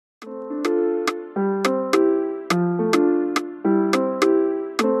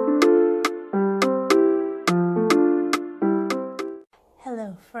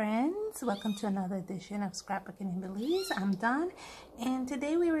welcome to another edition of Scrapbooking in Belize. I'm Dawn, and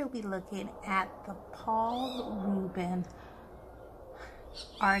today we will be looking at the Paul Rubens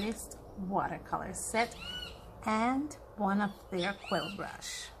Artist Watercolor set and one of their quill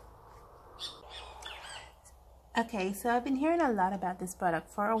brush. Okay, so I've been hearing a lot about this product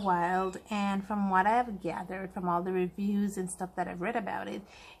for a while, and from what I've gathered from all the reviews and stuff that I've read about it,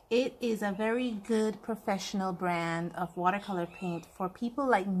 it is a very good professional brand of watercolor paint for people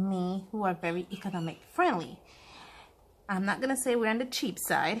like me who are very economic friendly. I'm not gonna say we're on the cheap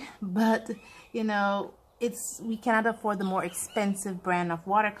side, but you know, we cannot afford the more expensive brand of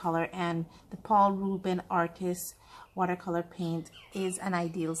watercolor, and the Paul Rubens Artist Watercolor Paint is an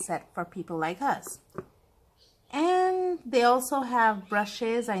ideal set for people like us. And they also have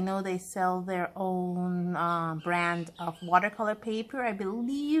brushes. I know they sell their own brand of watercolor paper. I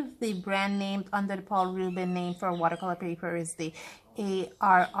believe the brand name under the Paul Rubens name for watercolor paper is the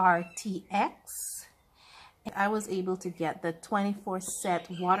ARRTX. I was able to get the 24 set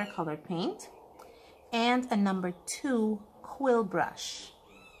watercolor paint and a number 2 quill brush.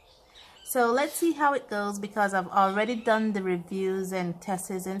 So let's see how it goes, because I've already done the reviews and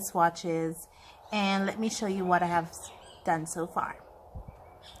tests and swatches. And let me show you what I have done so far.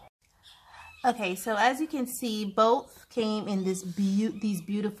 Okay, so as you can see, both came in these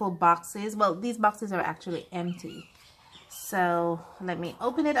beautiful boxes. Well, these boxes are actually empty. So let me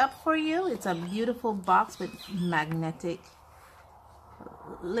open it up for you. It's a beautiful box with magnetic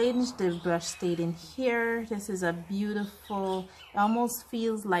hinge. The brush stayed in here. This is a beautiful, it almost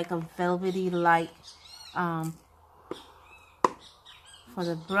feels like a velvety like for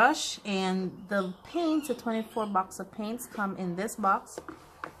the brush. And the paints, the 24 box of paints, come in this box,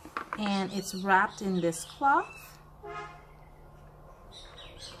 and it's wrapped in this cloth.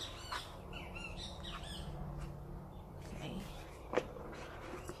 Okay.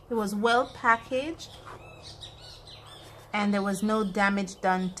 It was well packaged, and there was no damage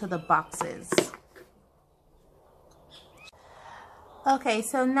done to the boxes. Okay,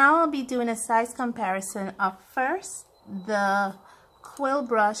 so now I'll be doing a size comparison of first the quill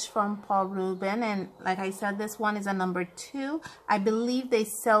brush from Paul Rubens, and like I said, this one is a number 2. I believe they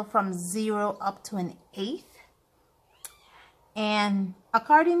sell from 0 up to an 1/8, and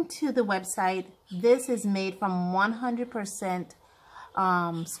according to the website, this is made from 100%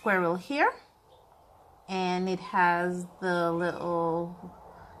 squirrel hair, and it has the little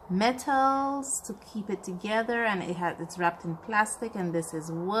metals to keep it together, and it's wrapped in plastic, and this is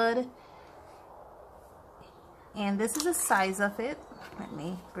wood. And this is the size of it. Let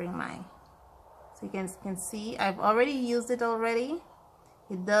me bring so you can see I've already used it already.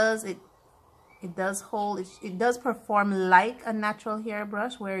 It does hold, it does perform like a natural hair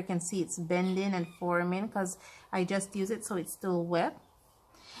brush, where you can see it's bending and forming because I just used it, so it's still wet.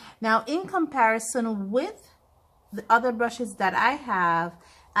 Now, in comparison with the other brushes that I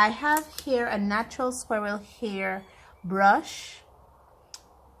have here a natural squirrel hair brush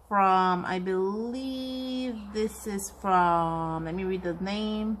from, I believe this is from, let me read the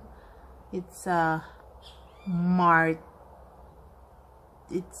name. It's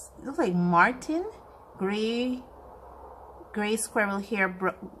it looks like Martin gray squirrel hair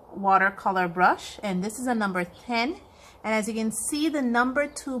watercolor brush, and this is a number 10. And as you can see, the number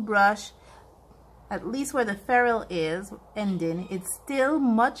 2 brush, at least where the ferrule is ending, it's still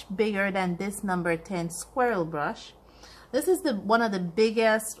much bigger than this number 10 squirrel brush. This is one of the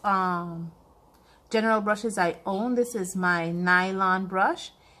biggest general brushes I own. This is my nylon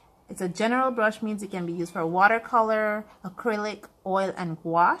brush. It's a general brush, means it can be used for watercolor, acrylic, oil, and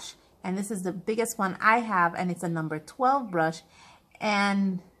gouache. And this is the biggest one I have, and it's a number 12 brush.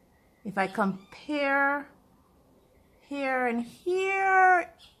 And if I compare here and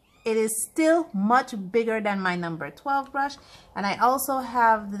here, it is still much bigger than my number 12 brush. And I also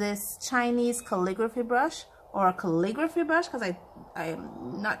have this Chinese calligraphy brush, or a calligraphy brush, because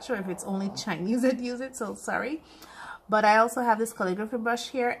I'm not sure if it's only Chinese that use it, so sorry. But I also have this calligraphy brush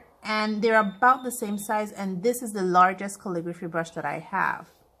here, and they're about the same size, and this is the largest calligraphy brush that I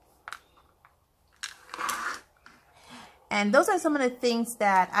have. And those are some of the things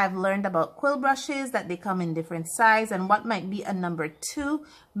that I've learned about quill brushes, that they come in different size, and what might be a number 2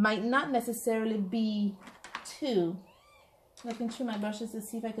 might not necessarily be 2. Looking through my brushes to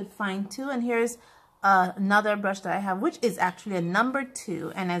see if I could find 2, and here's another brush that I have, which is actually a number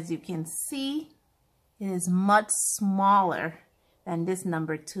 2, and as you can see, it is much smaller than this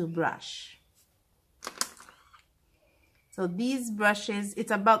number 2 brush. So these brushes,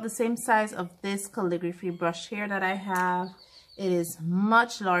 it's about the same size of this calligraphy brush here that I have. It is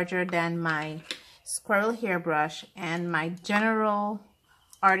much larger than my squirrel hair brush and my general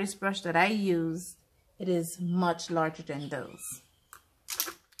artist brush that I use, it is much larger than those.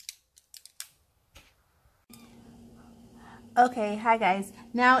 Okay, hi guys.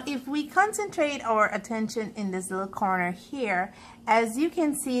 Now if we concentrate our attention in this little corner here, as you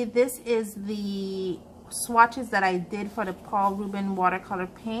can see, this is the swatches that I did for the Paul Rubens watercolor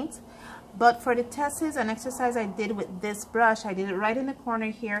paint. But for the tests and exercise I did with this brush, I did it right in the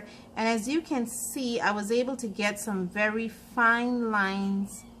corner here. And as you can see, I was able to get some very fine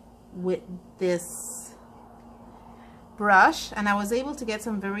lines with this brush. And I was able to get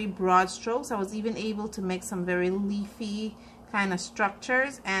some very broad strokes. I was even able to make some very leafy kind of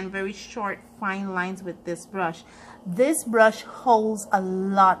structures and very short, fine lines with this brush. This brush holds a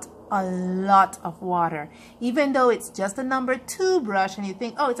lot of water. Even though it's just a number 2 brush and you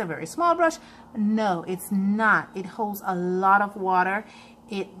think, oh, it's a very small brush. No, it's not. It holds a lot of water.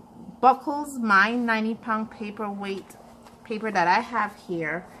 It buckles my 90-pound paperweight paper that I have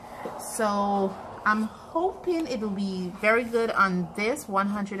here. So I'm hoping it'll be very good on this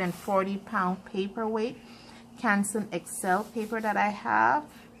 140-pound paperweight Canson Excel paper that I have.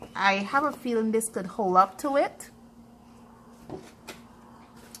 I have a feeling this could hold up to it.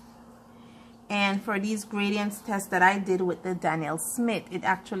 And for these gradients tests that I did with the Daniel Smith, it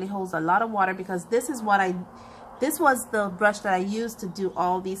actually holds a lot of water because this was the brush that I used to do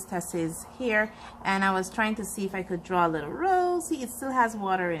all these tests here. And I was trying to see if I could draw a little rose. See, it still has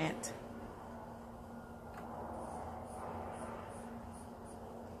water in it.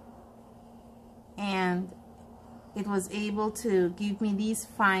 And it was able to give me these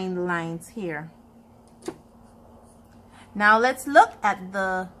fine lines here. Now let's look at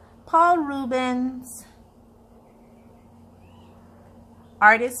the Paul Rubens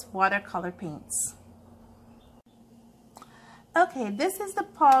Artist Watercolor Paints. Okay, this is the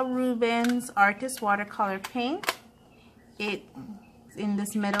Paul Rubens Artist Watercolor Paint. It's in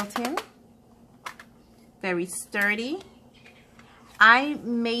this metal tin. Very sturdy. I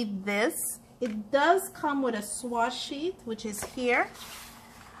made this. It does come with a swatch sheet, which is here.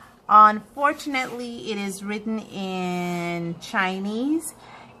 Unfortunately, it is written in Chinese.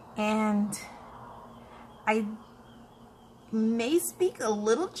 And I may speak a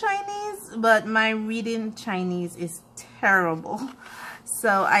little Chinese, but my reading Chinese is terrible.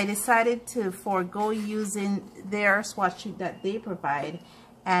 So I decided to forego using their swatch sheet that they provide.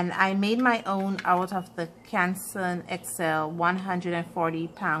 And I made my own out of the Canson Excel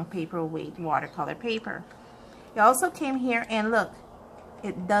 140-pound paperweight watercolor paper. It also came here and look,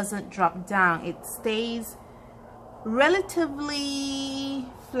 it doesn't drop down. It stays relatively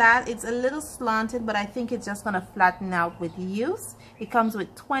flat. It's a little slanted, but I think it's just gonna flatten out with use. It comes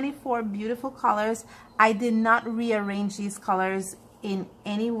with 24 beautiful colors. I did not rearrange these colors in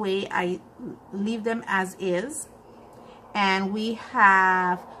any way. I leave them as is. And we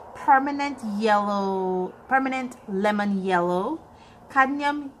have permanent yellow, permanent lemon yellow,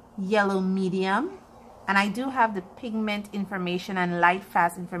 cadmium yellow medium, and I do have the pigment information and light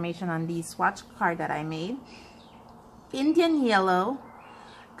fast information on the swatch card that I made. Indian yellow,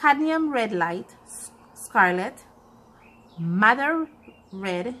 cadmium red light, scarlet, madder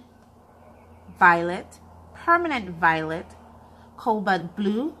red, violet, permanent violet, cobalt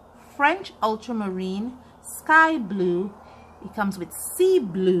blue, French ultramarine, sky blue. It comes with sea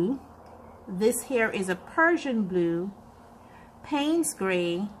blue. This here is a Persian blue, Payne's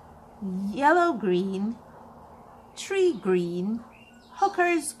gray, yellow green, tree green,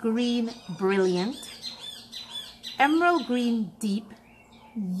 hooker's green brilliant, emerald green deep,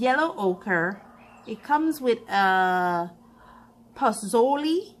 yellow ochre. It comes with a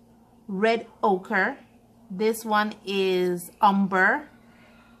Pozzoli red ochre. This one is umber,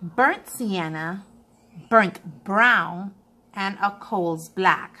 burnt sienna, burnt brown, and a Coles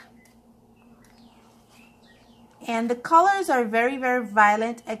black. And the colors are very, very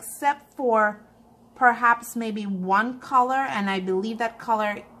violent, except for perhaps maybe one color, and I believe that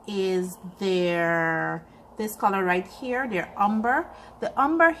color is this color right here, their umber. The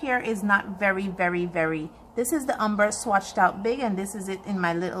umber here is not very, this is the umber swatched out big, and this is it in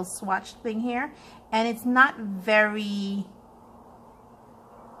my little swatch thing here, and it's not very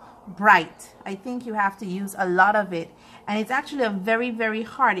bright. I think you have to use a lot of it, and it's actually a very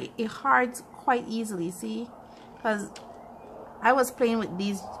hard. It hards quite easily, see, because I was playing with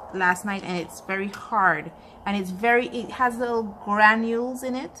these last night and it's very hard, and it has little granules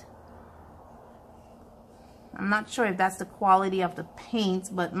in it. I'm not sure if that's the quality of the paints,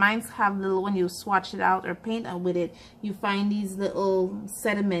 but mine's have little, when you swatch it out or paint with it, you find these little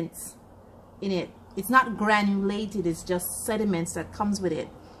sediments in it. It's not granulated, it's just sediments that comes with it.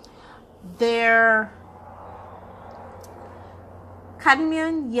 Their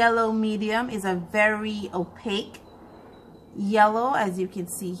cadmium yellow medium is a very opaque yellow, as you can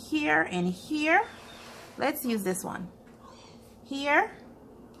see here and here. Let's use this one here.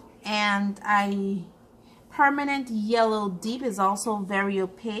 And permanent yellow deep is also very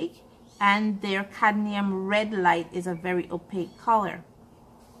opaque, and their cadmium red light is a very opaque color.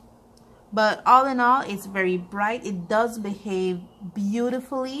 But all in all, it's very bright. It does behave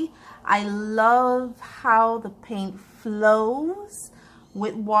beautifully. I love how the paint flows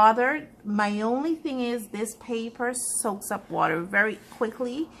with water. My only thing is this paper soaks up water very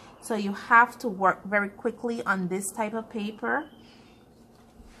quickly, so you have to work very quickly on this type of paper.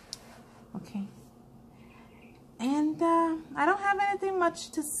 Okay. And I don't have anything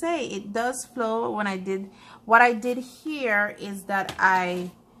much to say. It does flow. What I did here is that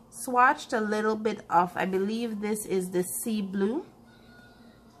I swatched a little bit of, I believe this is the sea blue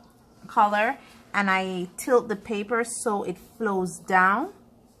color, and I tilt the paper so it flows down.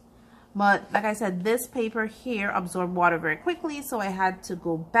 But like I said, this paper here absorbed water very quickly, so I had to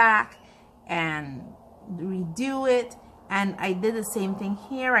go back and redo it. And I did the same thing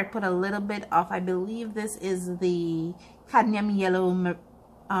here. I put a little bit of, I believe this is the cadmium yellow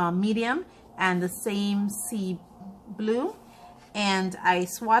medium and the same sea blue. And I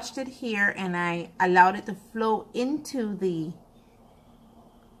swatched it here and I allowed it to flow into the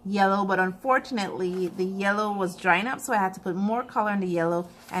yellow, but unfortunately the yellow was drying up, so I had to put more color in the yellow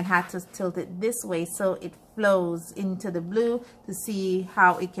and had to tilt it this way so it flows into the blue to see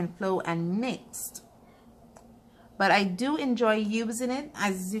how it can flow and mix. But I do enjoy using it.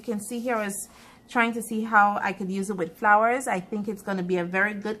 As you can see here, I was trying to see how I could use it with flowers. I think it's going to be a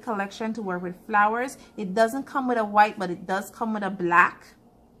very good collection to work with flowers. It doesn't come with a white, but it does come with a black.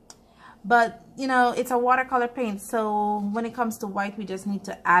 But, you know, it's a watercolor paint, so when it comes to white, we just need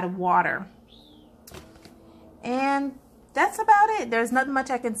to add water. And that's about it. There's not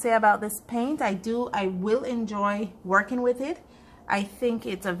much I can say about this paint. I will enjoy working with it. I think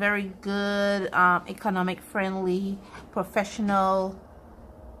it's a very good, economic friendly, professional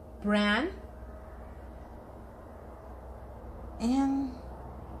brand. And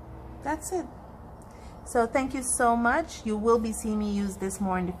that's it. So thank you so much. You will be seeing me use this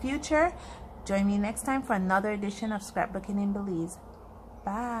more in the future. Join me next time for another edition of Scrapbooking in Belize.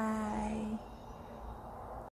 Bye.